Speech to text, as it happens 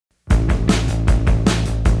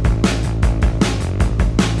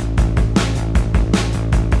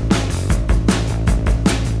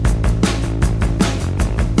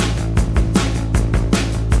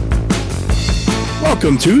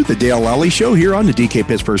Welcome to the Dale Lolley Show here on the DK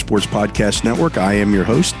Pittsburgh Sports Podcast Network. I am your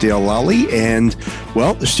host, Dale Lolley, and,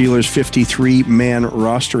 well, the Steelers' 53-man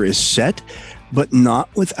roster is set, but not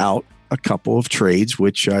without a couple of trades,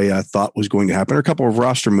 which I thought was going to happen, or a couple of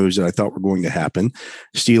roster moves that I thought were going to happen.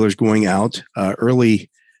 Steelers going out early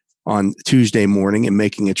on Tuesday morning and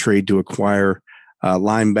making a trade to acquire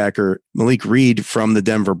linebacker Malik Reed from the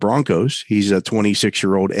Denver Broncos. He's a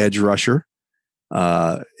 26-year-old edge rusher.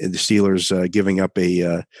 The Steelers giving up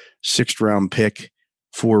a sixth-round pick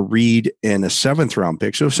for Reed and a seventh-round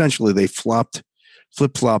pick. So essentially, they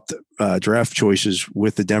flip-flopped draft choices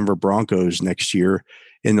with the Denver Broncos next year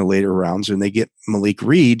in the later rounds, and they get Malik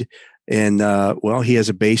Reed. And well, he has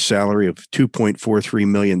a base salary of $2.43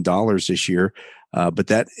 million this year,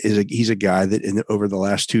 but he's a guy that over the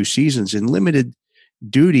last two seasons in limited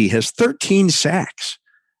duty has 13 sacks.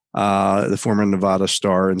 The former Nevada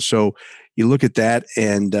star, and so. You look at that,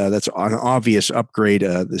 and that's an obvious upgrade.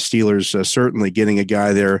 The Steelers certainly getting a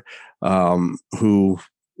guy there who,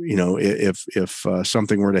 you know, if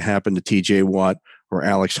something were to happen to T.J. Watt or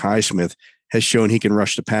Alex Highsmith, has shown he can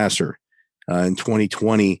rush the passer. In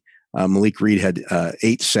 2020, Malik Reed had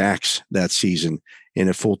 8 sacks that season in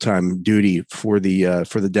a full-time duty for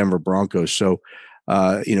the Denver Broncos. So,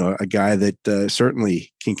 you know, a guy that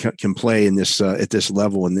certainly can play in this at this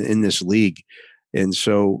level in this league, and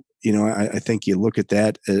so. You know, I think you look at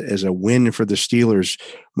that as a win for the Steelers,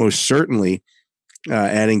 most certainly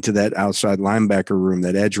adding to that outside linebacker room,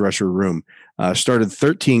 that edge rusher room. Started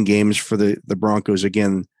 13 games for the Broncos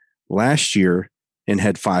again last year and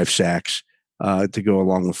had 5 sacks to go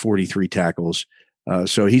along with 43 tackles.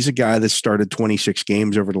 So he's a guy that started 26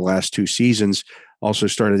 games over the last 2 seasons, also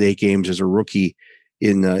started 8 games as a rookie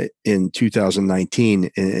in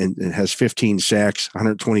 2019 and has 15 sacks,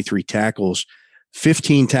 123 tackles.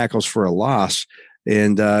 15 tackles for a loss.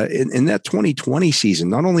 And in that 2020 season,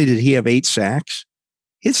 not only did he have 8 sacks,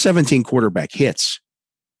 he had 17 quarterback hits.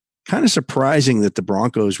 Kind of surprising that the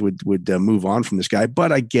Broncos would move on from this guy,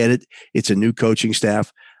 but I get it. It's a new coaching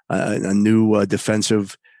staff, a new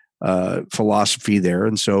defensive philosophy there.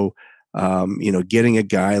 And so, you know, getting a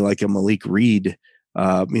guy like a Malik Reed,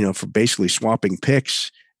 you know, for basically swapping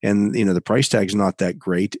picks, and, you know, the price tag's not that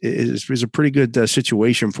great. It is a pretty good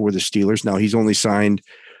situation for the Steelers. Now, he's only signed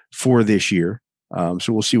for this year.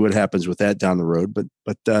 So we'll see what happens with that down the road.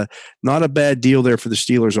 But not a bad deal there for the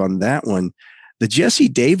Steelers on that one. The Jesse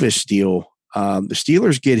Davis deal, the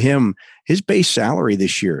Steelers get him his base salary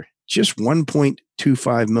this year, just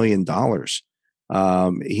 $1.25 million.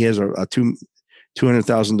 He has a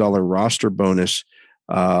 $200,000 roster bonus.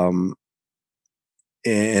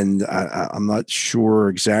 And I'm not sure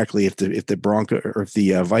exactly if the Bronco or if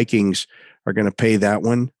the Vikings are going to pay that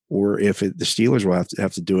one, or if the Steelers will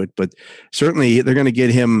have to do it. But certainly they're going to get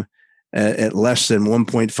him at less than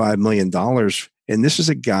 $1.5 million. And this is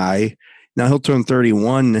a guy. Now he'll turn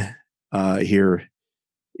 31 here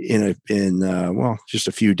in just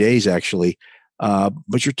a few days actually.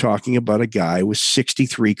 But you're talking about a guy with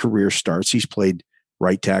 63 career starts. He's played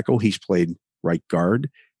right tackle. He's played right guard.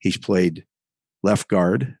 He's played left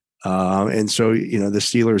guard. And so, you know, the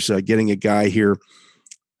Steelers getting a guy here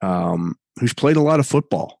who's played a lot of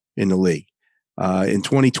football in the league. In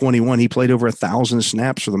 2021, he played over 1,000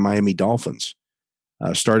 snaps for the Miami Dolphins.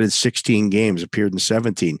 Started 16 games, appeared in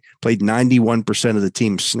 17, played 91% of the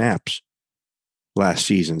team's snaps last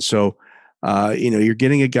season. So, you know, you're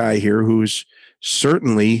getting a guy here who's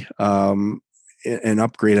certainly an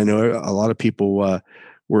upgrade. I know a lot of people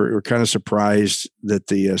we're kind of surprised that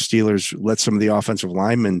the Steelers let some of the offensive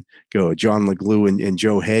linemen go. John LeGlue and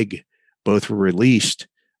Joe Haig both were released.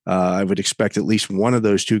 I would expect at least one of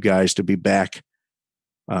those two guys to be back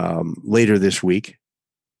later this week,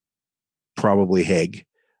 probably Haig.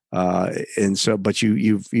 And so, but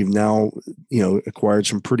you've now, you know, acquired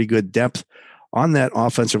some pretty good depth on that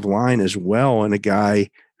offensive line as well, and a guy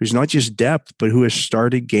who's not just depth, but who has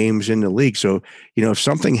started games in the league. So, you know, if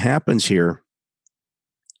something happens here,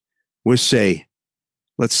 let's say,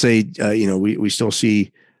 you know, we still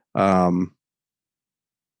see, I don't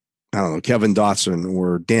know, Kevin Dotson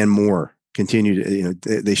or Dan Moore continue to, you know,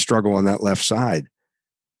 they struggle on that left side.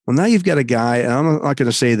 Well, now you've got a guy, and I'm not going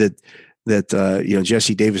to say that you know,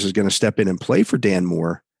 Jesse Davis is going to step in and play for Dan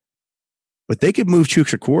Moore, but they could move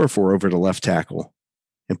Chukwuefor over to left tackle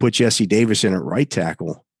and put Jesse Davis in at right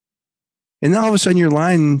tackle. And now all of a sudden your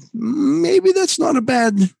line, maybe that's not a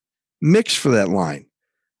bad mix for that line.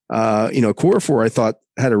 You know, Okorafor, I thought,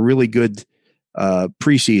 had a really good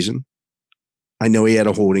preseason. I know he had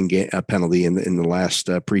a holding penalty in the last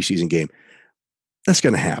preseason game. That's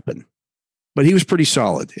going to happen. But he was pretty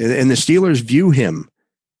solid. And the Steelers view him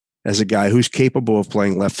as a guy who's capable of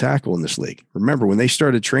playing left tackle in this league. Remember, when they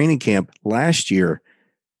started training camp last year,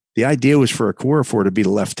 the idea was for Okorafor to be the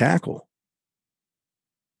left tackle.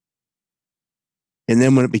 And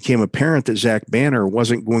then when it became apparent that Zach Banner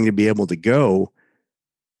wasn't going to be able to go,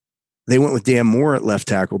 they went with Dan Moore at left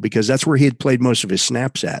tackle because that's where he had played most of his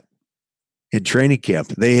snaps at in training camp.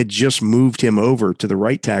 They had just moved him over to the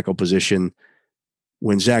right tackle position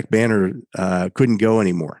when Zach Banner couldn't go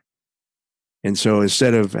anymore. And so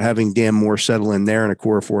instead of having Dan Moore settle in there and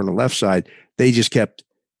Okorafor on the left side, they just kept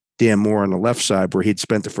Dan Moore on the left side where he'd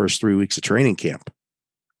spent the first 3 weeks of training camp.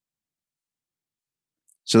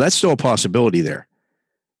 So that's still a possibility there.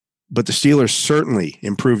 But the Steelers certainly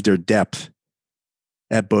improved their depth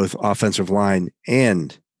at both offensive line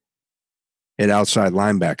and at outside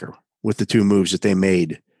linebacker with the 2 moves that they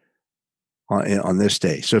made on this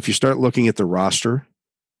day. So if you start looking at the roster,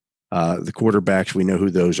 the quarterbacks, we know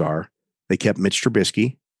who those are. They kept Mitch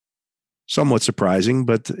Trubisky. Somewhat surprising,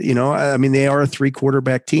 but, they are a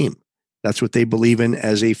 3-quarterback team. That's what they believe in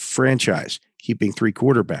as a franchise, keeping 3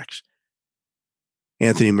 quarterbacks.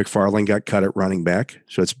 Anthony McFarland got cut at running back.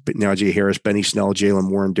 So it's Najee Harris, Benny Snell, Jalen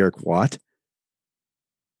Warren, Derek Watt.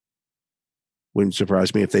 Wouldn't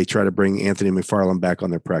surprise me if they try to bring Anthony McFarland back on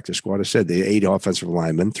their practice squad. I said they 8 offensive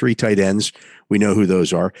linemen, 3 tight ends. We know who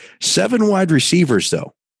those are. 7 wide receivers,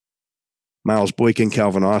 though. Miles Boykin,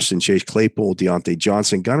 Calvin Austin, Chase Claypool, Deontay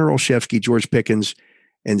Johnson, Gunnar Olszewski, George Pickens,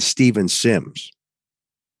 and Steven Sims.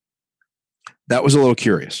 That was a little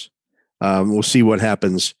curious. We'll see what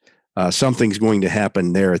happens. Something's going to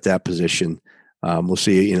happen there at that position. We'll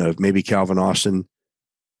see, if maybe Calvin Austin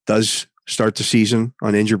does start the season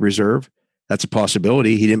on injured reserve. That's a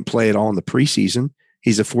possibility. He didn't play at all in the preseason.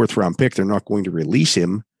 He's a 4th-round pick. They're not going to release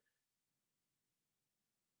him.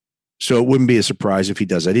 So it wouldn't be a surprise if he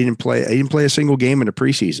does that. He didn't play a single game in the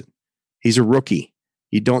preseason. He's a rookie.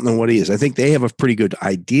 You don't know what he is. I think they have a pretty good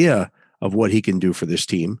idea of what he can do for this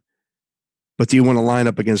team. But do you want to line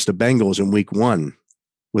up against the Bengals in week 1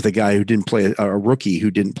 with a guy who didn't play, a rookie who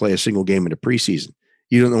didn't play a single game in the preseason?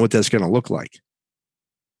 You don't know what that's going to look like.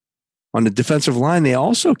 On the defensive line, they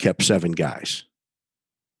also kept 7 guys.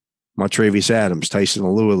 Montravius Adams, Tyson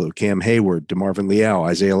Alualu, Cam Hayward, DeMarvin Leal,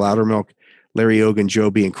 Isaiah Loudermilk, Larry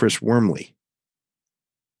Ogunjobi, and Chris Wormley.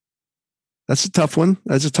 That's a tough one.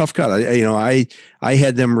 That's a tough cut. I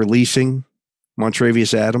had them releasing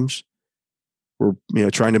Montravius Adams. We're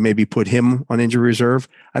trying to maybe put him on injury reserve.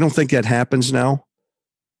 I don't think that happens now.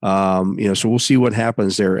 So we'll see what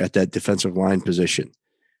happens there at that defensive line position.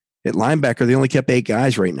 At linebacker, they only kept 8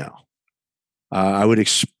 guys right now. I would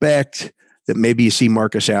expect that maybe you see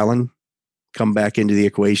Marcus Allen come back into the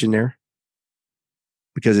equation there,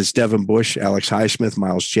 because it's Devin Bush, Alex Highsmith,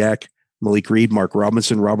 Miles Jack, Malik Reed, Mark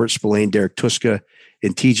Robinson, Robert Spillane, Derek Tuska,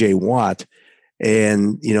 and TJ Watt.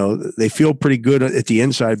 And, they feel pretty good at the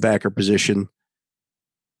inside backer position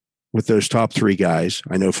with those top 3 guys.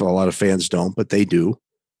 I know for a lot of fans don't, but they do.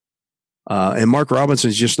 And Mark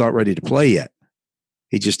Robinson's just not ready to play yet.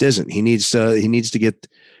 He just isn't. He needs to get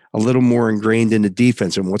a little more ingrained in the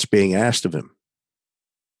defense and what's being asked of him.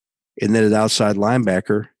 And then at outside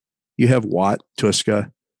linebacker, you have Watt,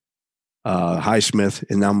 Tuska, Highsmith,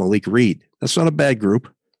 and now Malik Reed. That's not a bad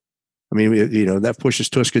group. I mean, that pushes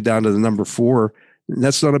Tuska down to the number 4. And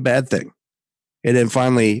that's not a bad thing. And then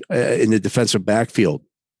finally, in the defensive backfield,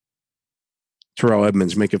 Terrell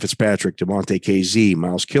Edmonds, Minka Fitzpatrick, DeMonte KZ,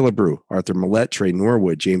 Miles Killebrew, Arthur Millette, Trey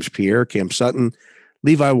Norwood, James Pierre, Cam Sutton,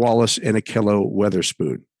 Levi Wallace, and Akello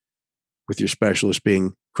Weatherspoon, with your specialists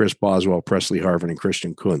being Chris Boswell, Presley Harvin, and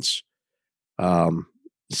Christian Kuntz.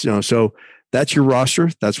 So that's your roster.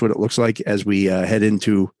 That's what it looks like as we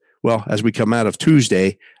as we come out of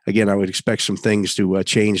Tuesday. Again, I would expect some things to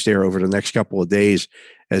change there over the next couple of days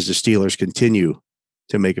as the Steelers continue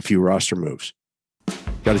to make a few roster moves.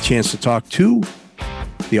 Got a chance to talk to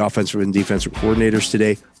the offensive and defensive coordinators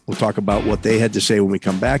today. We'll talk about what they had to say when we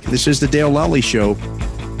come back. This is the Dale Lolley Show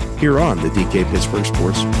here on the DK Pittsburgh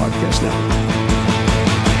Sports Podcast Network.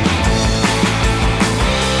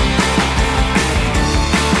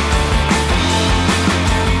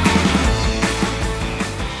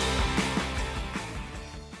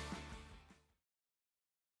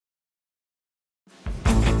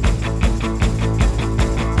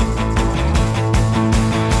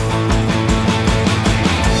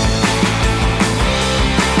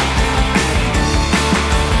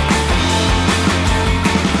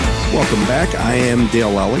 I am Dale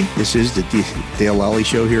Lolley. This is the Dale Lolley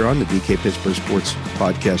Show here on the DK Pittsburgh Sports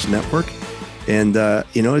Podcast Network. And,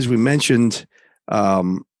 as we mentioned,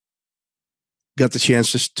 got the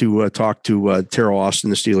chance to talk to Terrell Austin,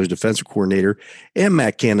 the Steelers defensive coordinator, and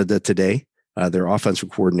Matt Canada today. their offensive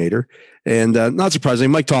coordinator. And not surprisingly,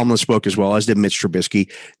 Mike Tomlin spoke as well, as did Mitch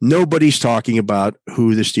Trubisky. Nobody's talking about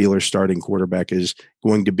who the Steelers' starting quarterback is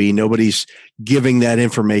going to be. Nobody's giving that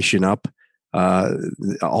information up.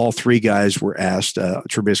 All three guys were asked,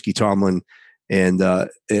 Trubisky, Tomlin, and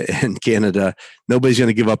Canada. Nobody's going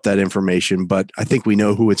to give up that information, but I think we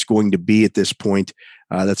know who it's going to be at this point.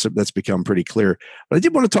 That's become pretty clear. But I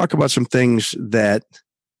did want to talk about some things that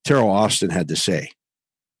Terrell Austin had to say.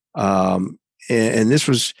 And this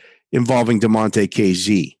was involving DeMonte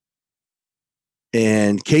KZ.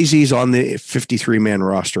 And KZ's on the 53-man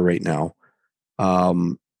roster right now.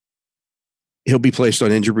 He'll be placed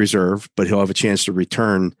on injured reserve, but he'll have a chance to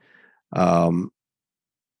return a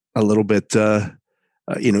little bit,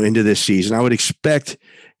 into this season. I would expect,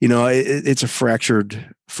 it's a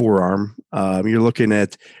fractured forearm. You're looking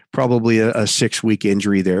at probably a 6-week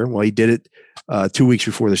injury there. Well, he did it 2 weeks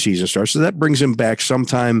before the season starts. So that brings him back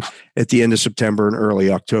sometime at the end of September and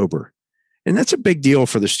early October. And that's a big deal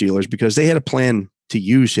for the Steelers because they had a plan to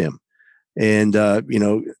use him. And,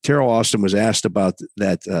 Terrell Austin was asked about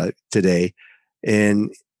that today.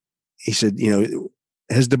 And he said,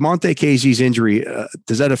 has DeMonte KZ's injury,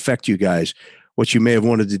 does that affect you guys? What you may have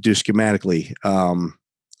wanted to do schematically?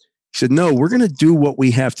 He said, no, we're going to do what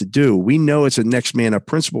we have to do. We know it's a next man up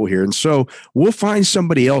principle here. And so we'll find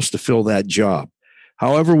somebody else to fill that job.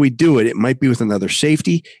 However we do it, it might be with another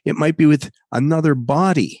safety. It might be with another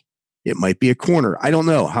body. It might be a corner. I don't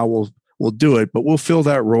know how we'll do it, but we'll fill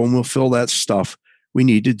that role and we'll fill that stuff we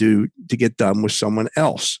need to do to get done with someone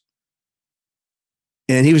else.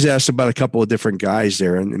 And he was asked about a couple of different guys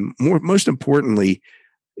there. And most importantly,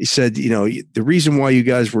 he said, the reason why you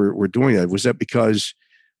guys were doing that, was that because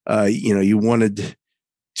you wanted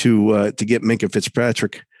to get Minkah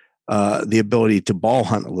Fitzpatrick the ability to ball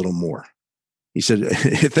hunt a little more. He said,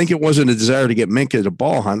 I think it wasn't a desire to get Minkah to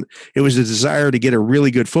ball hunt. It was a desire to get a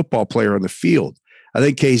really good football player on the field. I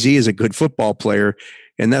think KZ is a good football player,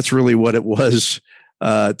 and that's really what it was,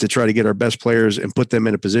 to try to get our best players and put them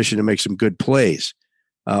in a position to make some good plays.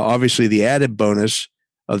 Obviously, the added bonus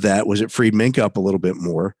of that was it freed Minkah up a little bit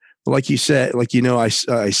more. But like you said, I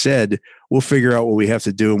said, we'll figure out what we have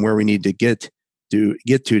to do and where we need to get to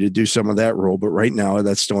do some of that role. But right now,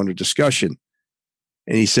 that's still under discussion.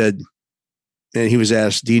 And he said, and he was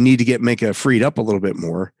asked, do you need to get Minkah freed up a little bit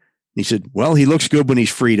more? And he said, well, he looks good when he's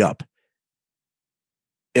freed up.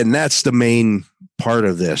 And that's the main part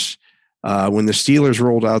of this. When the Steelers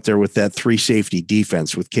rolled out there with that 3 safety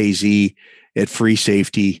defense with KZ at free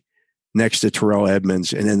safety next to Terrell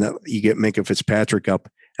Edmunds, and then you get Minkah Fitzpatrick up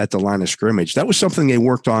at the line of scrimmage. That was something they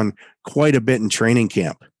worked on quite a bit in training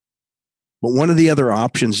camp. But one of the other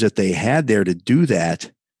options that they had there to do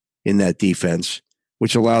that in that defense,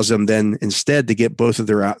 which allows them then instead to get both of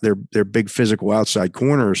their big physical outside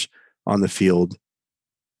corners on the field,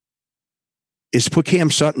 is to put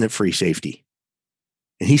Cam Sutton at free safety.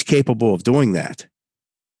 And he's capable of doing that.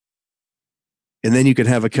 And then you can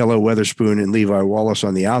have Akello Witherspoon and Levi Wallace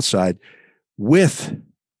on the outside with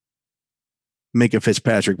Minkah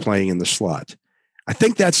Fitzpatrick playing in the slot. I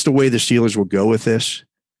think that's the way the Steelers will go with this,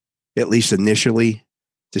 at least initially,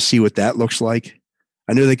 to see what that looks like.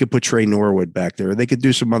 I knew they could put Trey Norwood back there. They could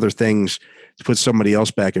do some other things to put somebody else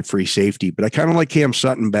back at free safety. But I kind of like Cam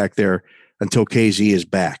Sutton back there until KZ is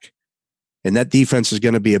back. And that defense is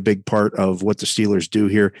going to be a big part of what the Steelers do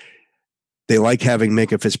here. They like having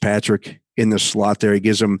Minkah Fitzpatrick in the slot there. He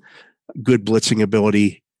gives them good blitzing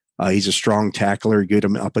ability. He's a strong tackler. Get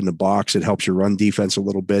him up in the box. It helps your run defense a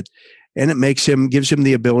little bit. And it gives him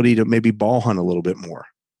the ability to maybe ball hunt a little bit more,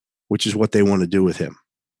 which is what they want to do with him.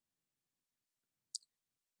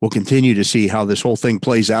 We'll continue to see how this whole thing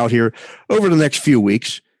plays out here over the next few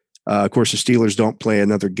weeks. Of course, the Steelers don't play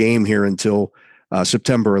another game here until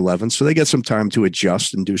September 11th, so they get some time to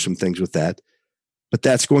adjust and do some things with that. But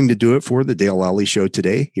that's going to do it for the Dale Lolley Show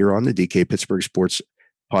today here on the DK Pittsburgh Sports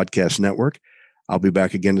Podcast Network. I'll be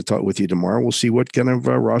back again to talk with you tomorrow. We'll see what kind of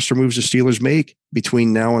roster moves the Steelers make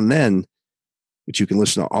between now and then. But you can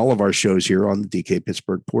listen to all of our shows here on the DK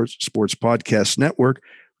Pittsburgh Sports Podcast Network.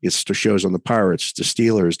 It's the shows on the Pirates, the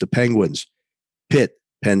Steelers, the Penguins, Pitt,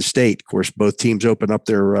 Penn State. Of course, both teams open up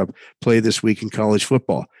their play this week in college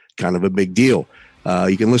football. Kind of a big deal.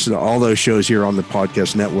 You can listen to all those shows here on the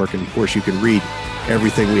podcast network. And, of course, you can read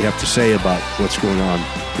everything we have to say about what's going on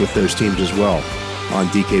with those teams as well on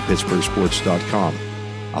dkpittsburghsports.com.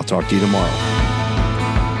 I'll talk to you tomorrow.